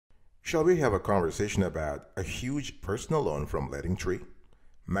Shall we have a conversation about a huge personal loan from LendingTree?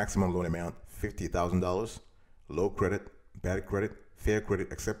 Maximum loan amount $50,000, low credit, bad credit, fair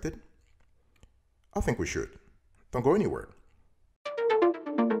credit accepted? I think we should. Don't go anywhere.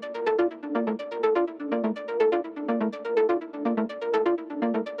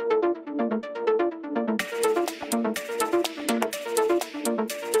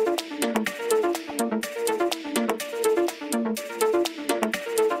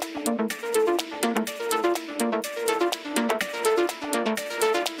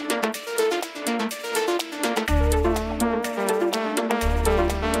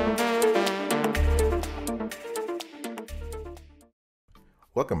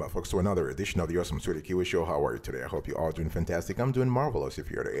 Welcome back, folks, to another edition of the Awesome Sweetie Kiwi Show. How are you today? I hope you are doing fantastic. I'm doing marvelous, if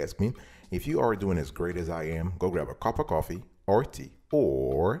you were to ask me. If you are doing as great as I am, go grab a cup of coffee or tea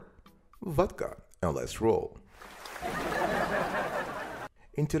or vodka and let's roll.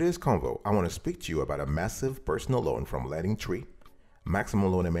 In today's convo, I want to speak to you about a massive personal loan from LendingTree.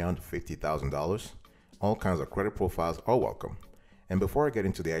 Maximum loan amount $50,000. All kinds of credit profiles are welcome. And before I get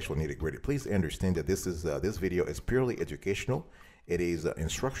into the actual nitty-gritty, please understand that this video is purely educational. It is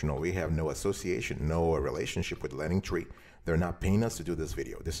instructional. We have no association, no relationship with LendingTree. They're not paying us to do this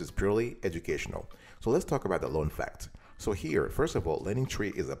video. This is purely educational. So let's talk about the loan facts. So here, first of all,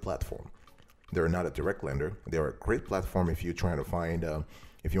 LendingTree is a platform. They're not a direct lender. They're a great platform if you're trying to find,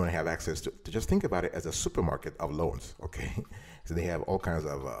 if you want to have access to just think about it as a supermarket of loans, okay? So they have all kinds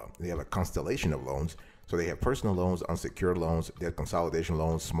of, they have a constellation of loans. So they have personal loans, unsecured loans, debt consolidation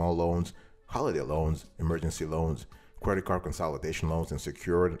loans, small loans, holiday loans, emergency loans, credit card consolidation loans, and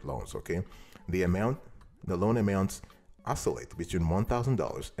secured loans, okay? The loan amounts oscillate between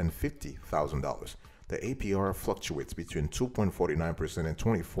 $1,000 and $50,000. The APR fluctuates between 2.49% and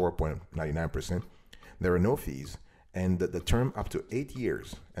 24.99%. There are no fees, and the term up to 8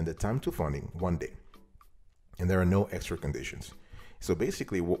 years, and the time to funding 1 day. And there are no extra conditions. So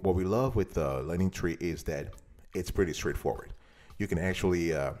basically, what we love with LendingTree is that it's pretty straightforward. You can actually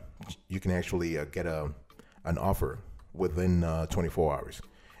get an offer within 24 hours,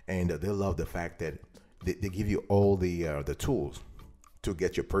 and they love the fact that they give you all the tools to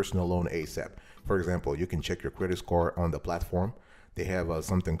get your personal loan ASAP. For example, you can check your credit score on the platform. They have a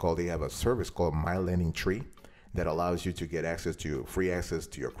service called My LendingTree that allows you to get free access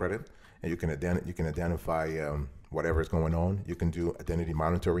to your credit, and you can identify whatever is going on. You can do identity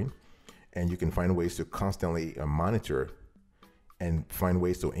monitoring, and you can find ways to constantly monitor and find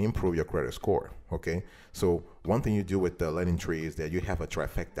ways to improve your credit score, okay? So one thing you do with the LendingTree is that you have a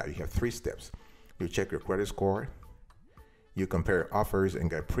trifecta. You have 3 steps. You check your credit score, you compare offers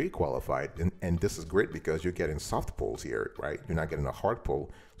and get pre-qualified, and this is great because you're getting soft pulls here, right? You're not getting a hard pull,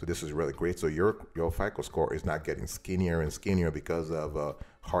 so this is really great. So your FICO score is not getting skinnier and skinnier because of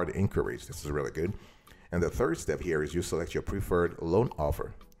hard inquiries. This is really good. And the third step here is you select your preferred loan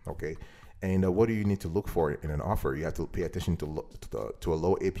offer, okay? And what do you need to look for in an offer? You have to pay attention to a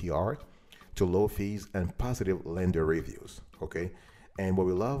low APR, to low fees, and positive lender reviews, okay? And what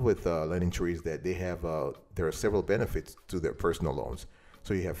we love with LendingTree is that there are several benefits to their personal loans.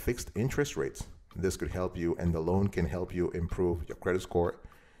 So you have fixed interest rates. This could help you, and the loan can help you improve your credit score.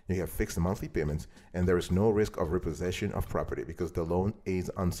 You have fixed monthly payments, and there is no risk of repossession of property because the loan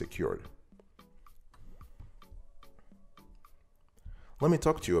is unsecured. Let me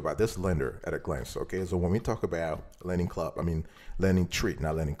talk to you about this lender at a glance, okay? So when we talk about LendingTree,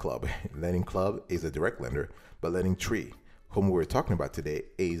 not Lending Club. Lending Club is a direct lender, but LendingTree, whom we're talking about today,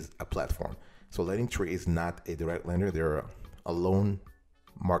 is a platform. So LendingTree is not a direct lender. They're a loan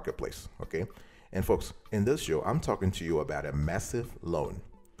marketplace, okay? And folks, in this show, I'm talking to you about a massive loan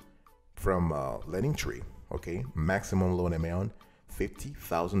from LendingTree, okay? Maximum loan amount,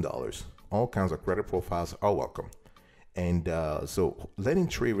 $50,000. All kinds of credit profiles are welcome. And so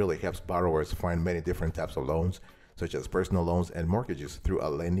LendingTree really helps borrowers find many different types of loans, such as personal loans and mortgages through a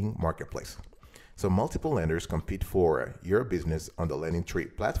lending marketplace. So multiple lenders compete for your business on the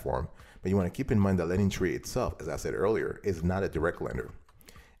LendingTree platform, but you want to keep in mind that LendingTree itself, as I said earlier, is not a direct lender.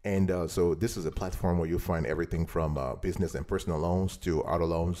 And so this is a platform where you find everything from business and personal loans to auto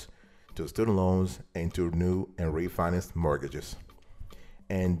loans to student loans and to new and refinanced mortgages.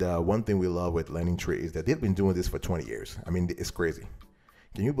 And one thing we love with LendingTree is that they've been doing this for 20 years. I mean, it's crazy.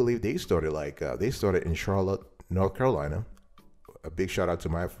 Can you believe they started in Charlotte, North Carolina? A big shout out to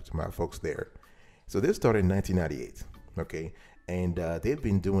my folks there. So they started in 1998, okay? And they've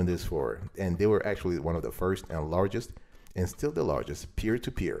been doing this and they were actually one of the first and largest, and still the largest,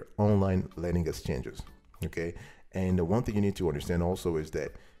 peer-to-peer online lending exchanges, okay? And the one thing you need to understand also is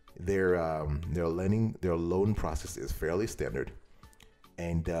that their loan process is fairly standard.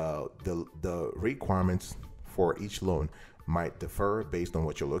 and the requirements for each loan might differ based on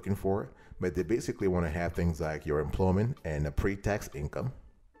what you're looking for, but they basically want to have things like your employment and a pre-tax income,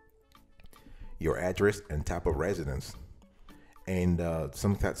 your address and type of residence, and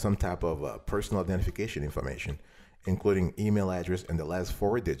some type of personal identification information, including email address and the last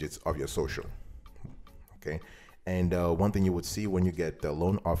four digits of your social. Okay. And one thing you would see when you get the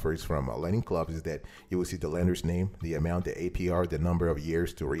loan offers from lending clubs is that you will see the lender's name, the amount, the APR, the number of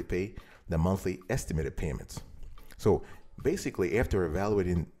years to repay, the monthly estimated payments. So basically, after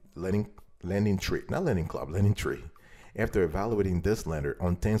evaluating LendingTree, not lending club, LendingTree, after evaluating this lender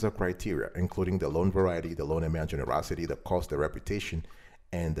on tens of criteria, including the loan variety, the loan amount, generosity, the cost, the reputation,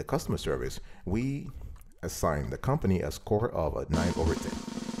 and the customer service, we assign the company a score of a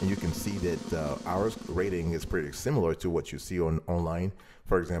 9/10. And you can see that our rating is pretty similar to what you see online.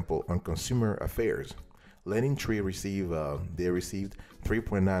 For example, on consumer affairs, LendingTree received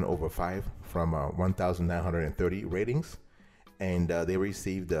 3.9/5 from 1,930 ratings, and they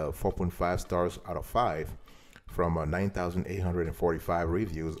received 4.5 stars out of 5 from 9,845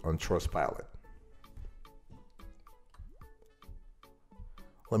 reviews on Trustpilot.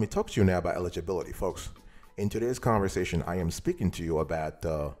 Let me talk to you now about eligibility, folks. In today's conversation, I am speaking to you about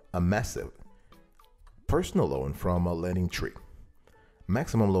a massive personal loan from a LendingTree.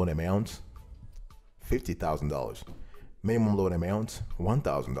 Maximum loan amount, $50,000. Minimum loan amount,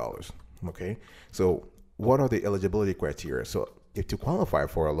 $1,000. Okay, so what are the eligibility criteria? So if to qualify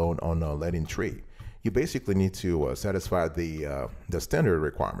for a loan on LendingTree, you basically need to satisfy the standard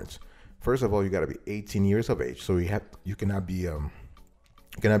requirements. First of all, you got to be 18 years of age. So you cannot be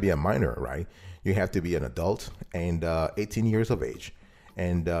a minor, right? You have to be an adult and 18 years of age.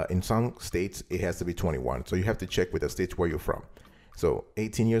 And in some states, it has to be 21. So you have to check with the states where you're from. So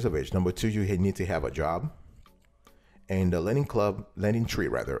 18 years of age. Number two, you need to have a job. And LendingTree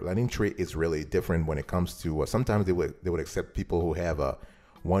is really different when it comes to, sometimes they would accept people who have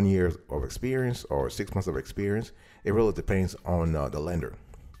 1 year of experience or 6 months of experience. It really depends on the lender.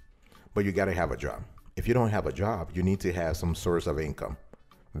 But you got to have a job. If you don't have a job, you need to have some source of income.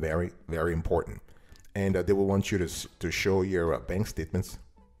 Very, very important. And they will want you to show your bank statements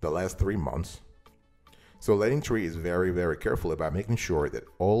the last 3 months. So LendingTree is very, very careful about making sure that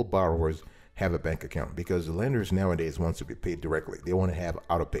all borrowers have a bank account, because the lenders nowadays want to be paid directly. They want to have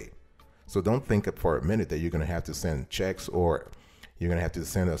auto pay. So don't think for a minute that you're going to have to send checks or you're going to have to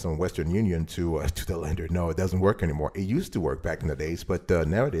send some Western Union to the lender. No, it doesn't work anymore. It used to work back in the days, but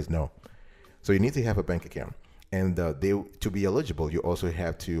nowadays, no. So you need to have a bank account. And to be eligible, you also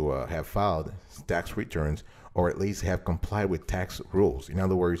have to have filed tax returns, or at least have complied with tax rules. In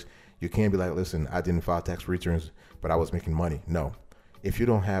other words, you can't be like, listen, I didn't file tax returns, but I was making money. No. If you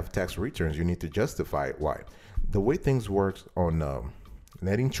don't have tax returns, you need to justify why. The way things work on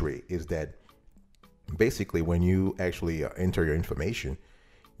LendingTree is that basically when you actually enter your information,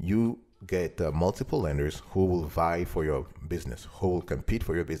 you get multiple lenders who will vie for your business, who will compete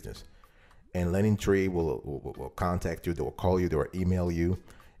for your business. And LendingTree will contact you, they will call you, they will email you.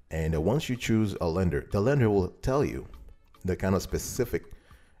 And once you choose a lender, the lender will tell you the kind of specific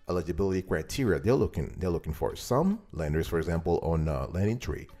eligibility criteria they're looking for. Some lenders, for example, on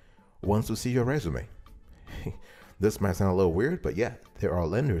LendingTree, wants to see your resume. This might sound a little weird, but yeah, there are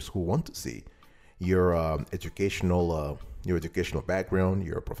lenders who want to see your educational background,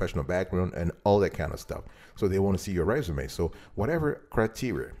 your professional background, and all that kind of stuff. So they want to see your resume. So whatever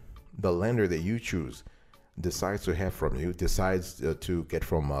criteria the lender that you choose decides to have from you, decides to get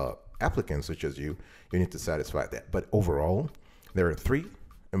from applicants such as you need to satisfy that. But overall, there are 3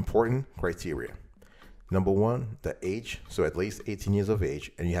 important criteria. Number 1, the age, so at least 18 years of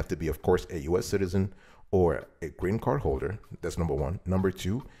age, and you have to be, of course, a U.S. citizen or a green card holder. That's number 1. Number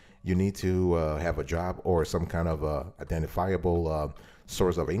 2, you need to have a job or some kind of identifiable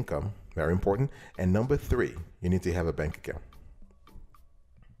source of income. Very important. And number 3, you need to have a bank account.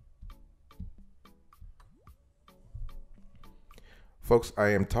 Folks, I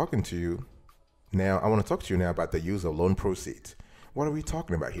am talking to you now. I want to talk to you now about the use of loan proceeds. What are we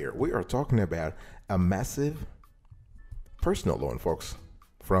talking about here? We are talking about a massive personal loan, folks,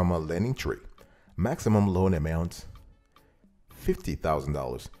 from a LendingTree. Maximum loan amount,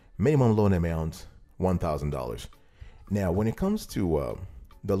 $50,000. Minimum loan amount, $1,000. Now, when it comes to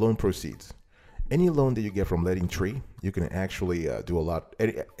the loan proceeds, any loan that you get from LendingTree, you can actually do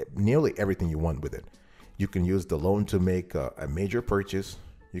nearly everything you want with it. You can use the loan to make a major purchase.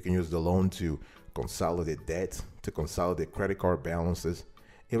 You can use the loan to consolidate debt, to consolidate credit card balances.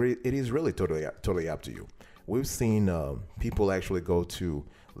 It is really totally up to you. We've seen people actually go to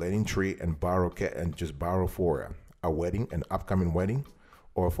LendingTree and borrow for a wedding, an upcoming wedding,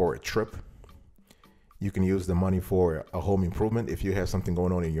 or for a trip. You can use the money for a home improvement if you have something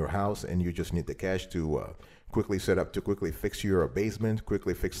going on in your house and you just need the cash to quickly set up, to quickly fix your basement,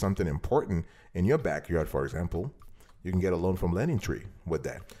 quickly fix something important in your backyard, for example. You can get a loan from LendingTree with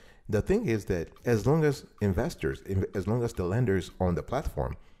that. The thing is that as long as investors, as long as the lenders on the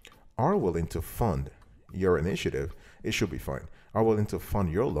platform are willing to fund your initiative, it should be fine. Are willing to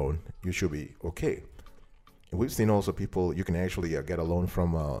fund your loan, you should be okay. And we've seen also people, you can actually get a loan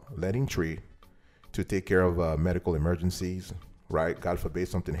from LendingTree to take care of medical emergencies, right? God forbid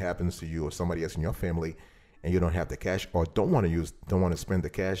something happens to you or somebody else in your family and you don't have the cash, or don't want to spend the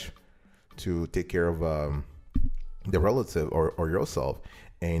cash to take care of the relative or yourself,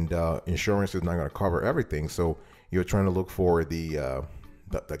 and insurance is not going to cover everything. So you're trying to look for the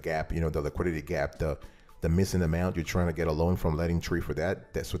gap, the liquidity gap, the missing amount. You're trying to get a loan from LendingTree for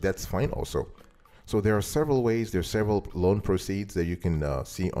that. So that's fine also. So there are several ways, there's several loan proceeds that you can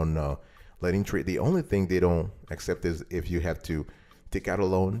see on LendingTree. The only thing they don't accept is if you have to take out a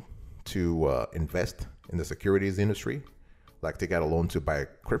loan to invest in the securities industry, like take out a loan to buy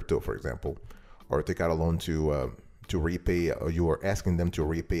crypto, for example, or take out a loan to repay, or you are asking them to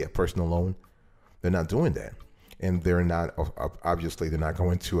repay a personal loan. They're not doing that, and they're not, obviously they're not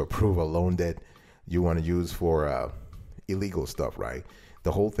going to approve a loan that you want to use for illegal stuff, right?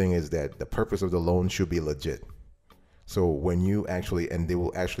 The whole thing is that the purpose of the loan should be legit. So when you actually, and they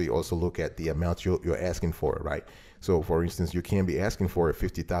will actually also look at the amount you're asking for, right? So for instance, you can't be asking for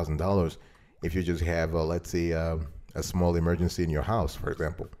 $50,000 if you just have, let's say, a small emergency in your house, for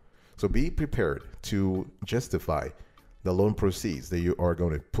example. So be prepared to justify the loan proceeds that you are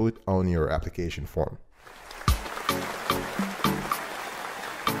going to put on your application form.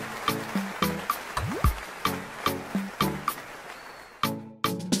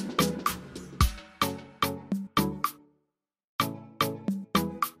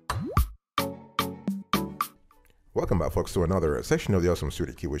 Welcome back, folks, to another session of the Awesome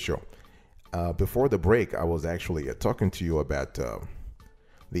Student Kiwi Show. Before the break, I was actually talking to you about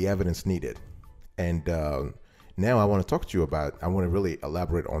the evidence needed. And now I want to talk to you about, I want to really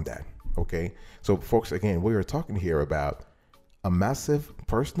elaborate on that. Okay. So folks, again, we are talking here about a massive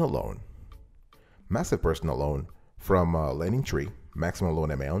personal loan from LendingTree. Maximum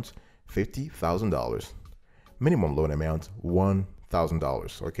loan amount, $50,000. Minimum loan amount,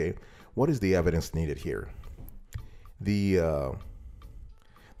 $1,000. Okay. What is the evidence needed here?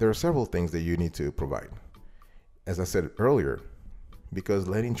 There are several things that you need to provide. As I said earlier, because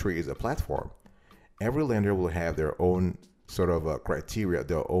LendingTree is a platform, every lender will have their own sort of criteria,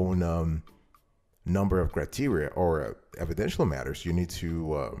 their own number of criteria or evidential matters you need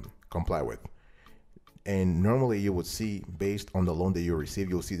to comply with. And normally you would see, based on the loan that you receive,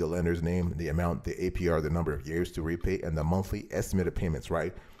 you'll see the lender's name, the amount, the APR, the number of years to repay, and the monthly estimated payments,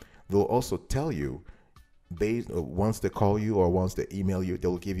 right? They'll also tell you, once they call you or once they email you, they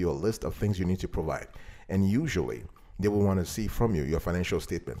will give you a list of things you need to provide. And usually they will want to see from you your financial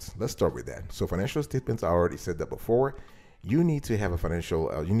statements. Let's start with that. So financial statements, I already said that before. You need to have a financial,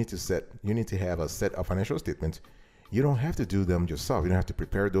 you need to have a set of financial statements. You don't have to do them yourself. You don't have to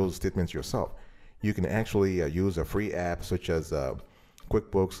prepare those statements yourself. You can actually use a free app such as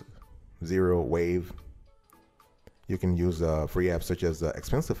QuickBooks, Xero, Wave. You can use free apps such as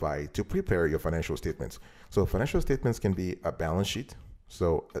Expensify to prepare your financial statements. So financial statements can be a balance sheet.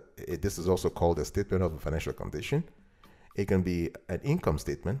 So this is also called a statement of financial condition. It can be an income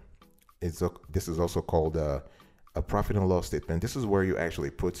statement. This is also called a profit and loss statement. This is where you actually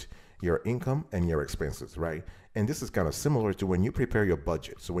put your income and your expenses, right? And this is kind of similar to when you prepare your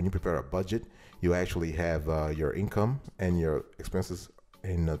budget. So when you prepare a budget, you actually have your income and your expenses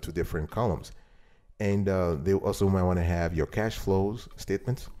in two different columns. And they also might want to have your cash flows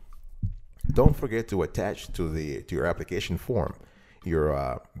statements. Don't forget to attach to your application form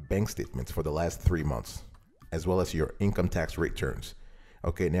your bank statements for the last 3 months, as well as your income tax returns.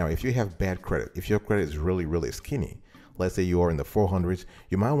 Okay, now if you have bad credit, if your credit is really, really skinny, let's say you are in the 400s,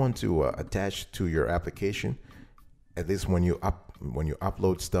 you might want to attach to your application, at least when you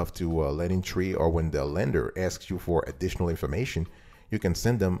upload stuff to LendingTree, or when the lender asks you for additional information, you can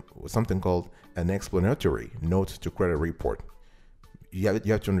send them something called an explanatory note to credit report. You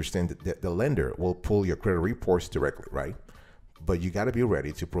have to understand that the lender will pull your credit reports directly, right? But you got to be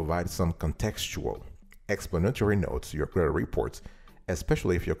ready to provide some contextual explanatory notes to your credit reports,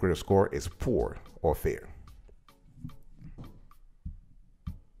 especially if your credit score is poor or fair.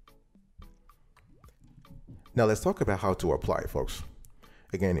 Now let's talk about how to apply, folks.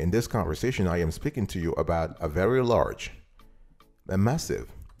 Again, in this conversation, I am speaking to you about a very large, a massive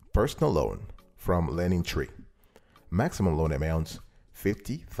personal loan from LendingTree. Maximum loan amount,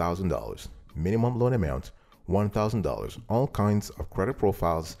 $50,000. Minimum loan amount, $1,000. All kinds of credit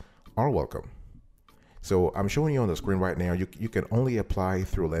profiles are welcome. So I'm showing you on the screen right now, you can only apply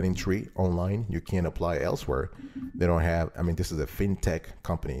through LendingTree online. You can't apply elsewhere. They don't have, I mean, this is a fintech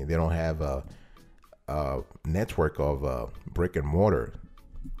company. They don't have a network of brick and mortar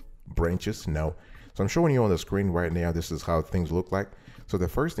branches, no. So I'm showing you on the screen right now, this is how things look like. So the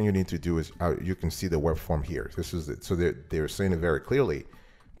first thing you need to do is, you can see the web form here. This is it. So they're saying it very clearly.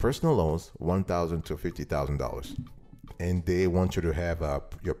 Personal loans, $1,000 to $50,000. And they want you to have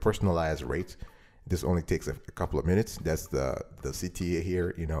your personalized rates. This only takes a couple of minutes. That's the CTA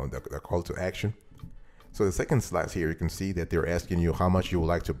here, you know, the call to action. So the second slide here, you can see that they're asking you how much you would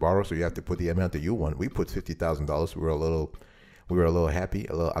like to borrow. So you have to put the amount that you want. We put $50,000. We were a little happy,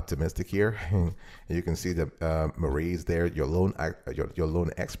 a little optimistic here. And you can see that Marie's there, your loan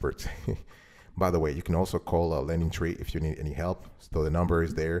expert. By the way, you can also call LendingTree if you need any help. So the number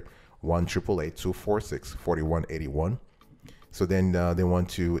is there, 1-888-246-4181. So then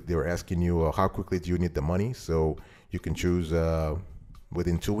they're asking you how quickly do you need the money? So you can choose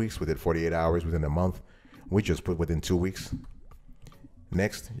within 2 weeks, within 48 hours, within a month. We just put within 2 weeks.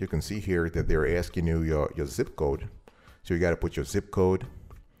 Next, you can see here that they're asking you your zip code. So you got to put your zip code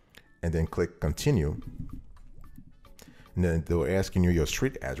and then click continue. And then they're asking you your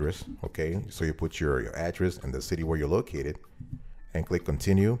street address. Okay, so you put your address and the city where you're located and click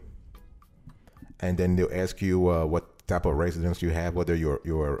continue. And then they'll ask you what type of residence you have, whether you're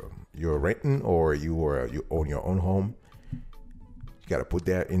renting or you own your own home. You got to put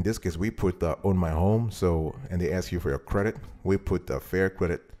that. In this case, we put own my home. So, and they ask you for your credit. We put fair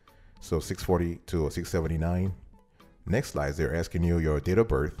credit, so 640 to 679. Next slide, they're asking you your date of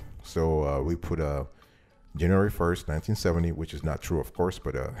birth. So we put January 1st, 1970, which is not true, of course,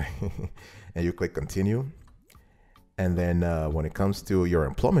 but and you click continue. And then when it comes to your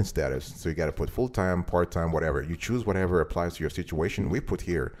employment status, so you got to put full-time, part-time, whatever. You choose whatever applies to your situation. We put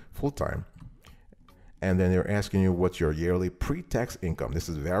here full-time. And then they're asking you what's your yearly pre-tax income. This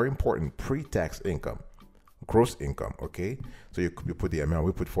is very important, pre-tax income, gross income, okay? So you put the amount,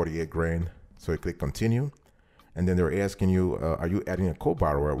 we put 48 grand. So you click continue. And then they're asking you, are you adding a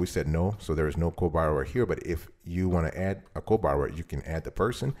co-borrower? We said no, so there is no co-borrower here. But if you want to add a co-borrower, you can add the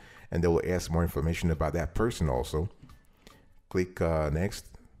person, and they will ask more information about that person also. Click next,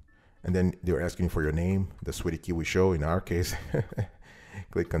 and then they're asking for your name, the Sweetie Kiwi Show in our case.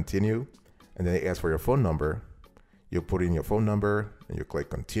 Click continue, and then they ask for your phone number. You put in your phone number, and you click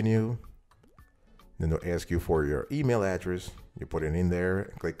continue. Then they'll ask you for your email address. You put it in there,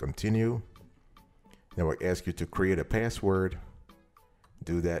 and click continue. Then we'll ask you to create a password.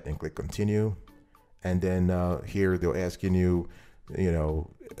 Do that and click continue. And then here they'll asking you,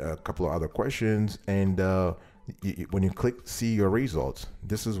 a couple of other questions. And when you click see your results,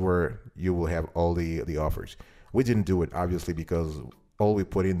 this is where you will have all the offers. We didn't do it obviously because all we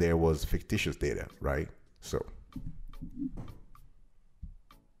put in there was fictitious data, right? So,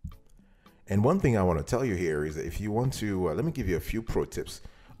 and one thing I want to tell you here is that if you want to, let me give you a few pro tips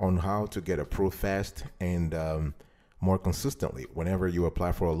on how to get approved fast and more consistently whenever you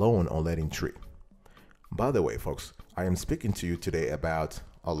apply for a loan on LendingTree. By the way, folks, I am speaking to you today about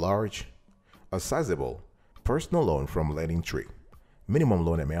a sizable personal loan from LendingTree. Minimum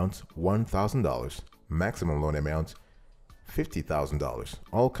loan amount, $1,000. Maximum loan amount, $50,000.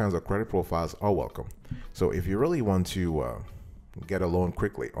 All kinds of credit profiles are welcome. So if you really want to get a loan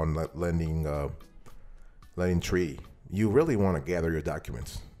quickly on LendingTree, you really want to gather your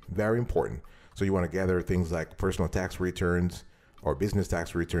documents. Very important. So you want to gather things like personal tax returns or business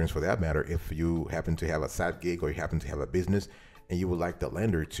tax returns for that matter. If you happen to have a side gig or you happen to have a business and you would like the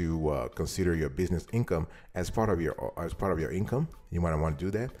lender to consider your business income as part of your income, you might want to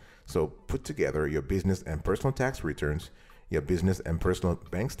do that. So put together your business and personal tax returns, your business and personal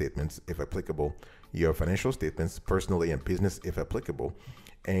bank statements, if applicable, your financial statements, personally and business, if applicable.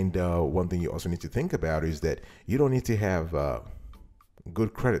 And one thing you also need to think about is that you don't need to have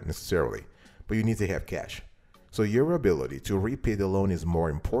good credit necessarily, but you need to have cash. So your ability to repay the loan is more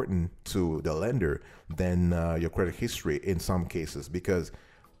important to the lender than your credit history in some cases, because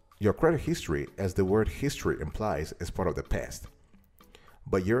your credit history, as the word history implies, is part of the past.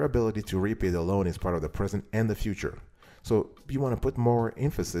 But your ability to repay the loan is part of the present and the future. So you want to put more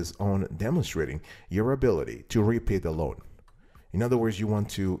emphasis on demonstrating your ability to repay the loan. In other words, you want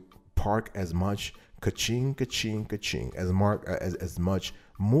to park as much ka-ching, as much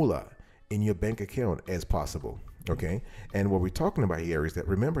moolah in your bank account as possible, okay? And what we're talking about here is that,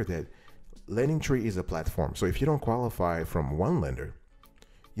 remember that LendingTree is a platform. So if you don't qualify from one lender,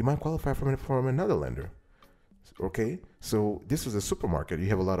 you might qualify from another lender. Okay, so this is a supermarket. You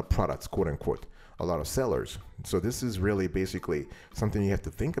have a lot of products, quote unquote, a lot of sellers. So this is really basically something you have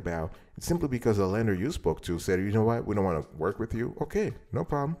to think about. It's simply because the lender you spoke to said, you know what, we don't want to work with you. Okay, no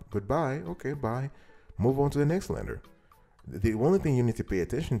problem. Goodbye. Okay, bye. Move on to the next lender. The only thing you need to pay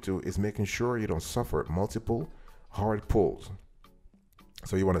attention to is making sure you don't suffer multiple hard pulls.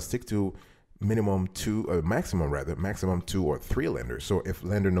 So you want to stick to maximum two or three lenders. So if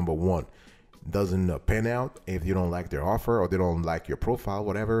lender number one doesn't pan out, if you don't like their offer or they don't like your profile,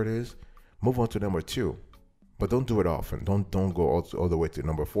 whatever it is, move on to number two. But don't do it often. Don't go all the way to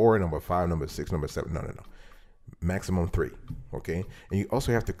number 4, number 5, number 6, number 7. No. Maximum 3. Okay. And you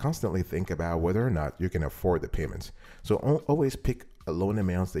also have to constantly think about whether or not you can afford the payments. So always pick loan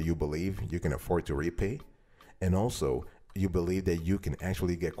amounts that you believe you can afford to repay, and also you believe that you can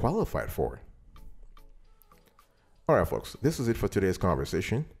actually get qualified for. All right, folks, this is it for today's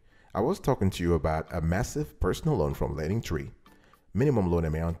conversation. I was talking to you about a massive personal loan from LendingTree. Minimum loan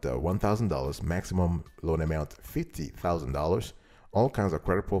amount $1,000, maximum loan amount $50,000. All kinds of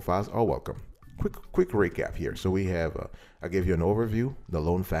credit profiles are welcome. Quick recap here. So we have, I gave you an overview, the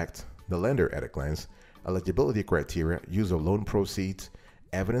loan facts, the lender at a glance, eligibility criteria, use of loan proceeds,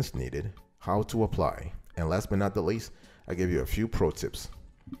 evidence needed, how to apply, and last but not the least, I gave you a few pro tips.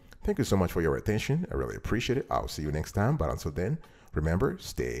 Thank you so much for your attention. I really appreciate it. I'll see you next time. But until then, remember,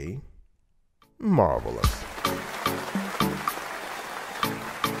 stay marvelous.